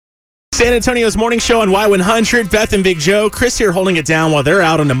San Antonio's morning show on Y100. Beth and Big Joe. Chris here holding it down while they're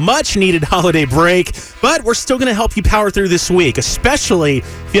out on a much-needed holiday break. But we're still going to help you power through this week, especially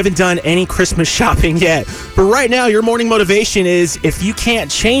if you haven't done any Christmas shopping yet. But right now, your morning motivation is, if you can't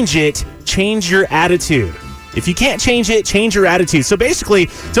change it, change your attitude. If you can't change it, change your attitude. So basically,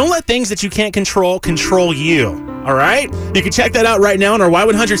 don't let things that you can't control you. All right? You can check that out right now on our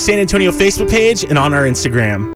Y100 San Antonio Facebook page and on our Instagram.